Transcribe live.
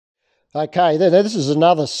Okay, then this is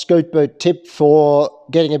another scoot boot tip for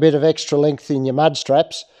getting a bit of extra length in your mud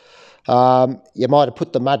straps. You might have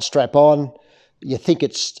put the mud strap on, you think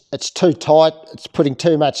it's too tight, it's putting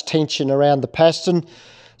too much tension around the pastern.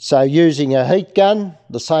 So using a heat gun,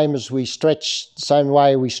 the same way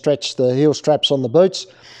we stretch the heel straps on the boots,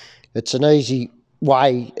 it's an easy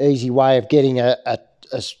way of getting a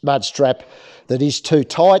mud strap that is too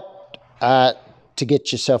tight to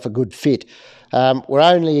get yourself a good fit.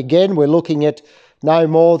 We're looking at no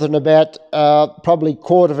more than about probably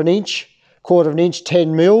quarter of an inch,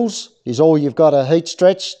 10 mils is all you've got to heat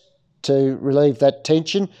stretch to relieve that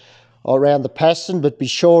tension around the pastern. But be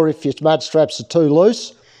sure if your mud straps are too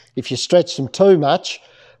loose, if you stretch them too much,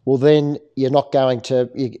 well then you're not going to,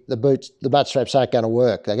 the mud straps aren't going to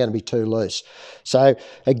work. They're going to be too loose. So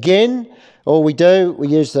again, all we do, we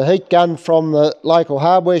use the heat gun from the local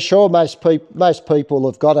hardware shop. Most people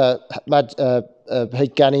have got a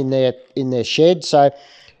heat gun in their shed. So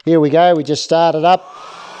here we go. We just start it up,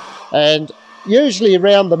 and usually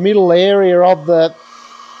around the middle area of the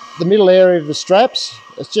straps,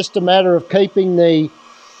 it's just a matter of keeping the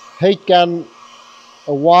heat gun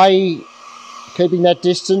away, keeping that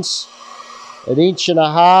distance 1.5 inches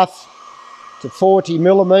to 40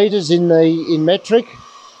 millimeters in metric,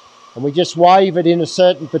 and we just wave it in a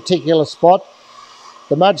certain particular spot.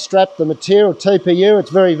 The mud strap, the material TPU, it's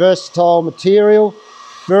very versatile material,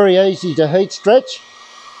 very easy to heat stretch,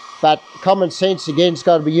 but common sense again's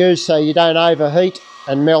got to be used so you don't overheat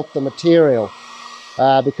and melt the material,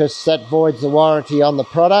 because that voids the warranty on the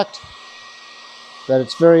product. But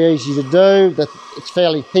it's very easy to do. It's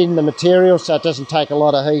fairly thin, the material, so it doesn't take a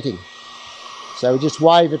lot of heating. So we just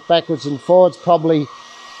wave it backwards and forwards. Probably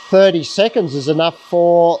 30 seconds is enough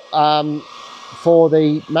for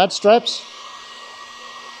the mud straps.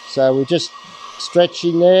 So we're just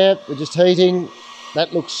stretching there, we're just heating.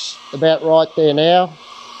 That looks about right there now.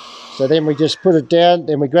 So then we just put it down,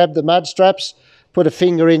 then we grab the mud straps, put a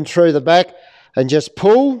finger in through the back and just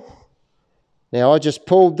pull. Now I just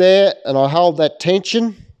pulled there and I hold that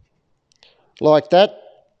tension like that.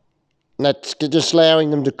 And that's just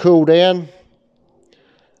allowing them to cool down.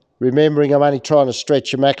 Remembering I'm only trying to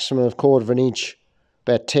stretch a maximum of 1/4 inch,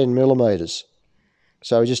 about 10 millimeters.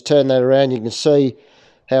 So we just turn that around, you can see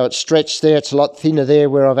how it's stretched there. It's a lot thinner there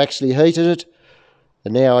where I've actually heated it.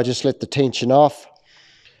 And now I just let the tension off.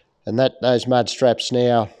 And those mud straps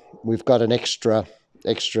now, we've got an extra,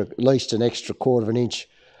 at least an extra 1/4 inch,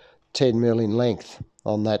 10 mil in length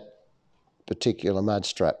on that particular mud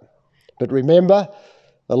strap. But remember,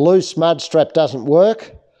 a loose mud strap doesn't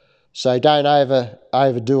work, so don't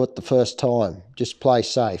overdo it the first time. Just play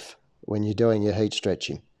safe when you're doing your heat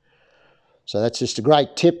stretching. So that's just a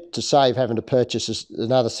great tip to save having to purchase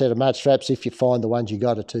another set of mud straps if you find the ones you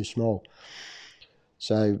got are too small.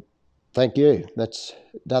 So thank you. That's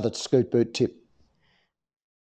another scoot boot tip.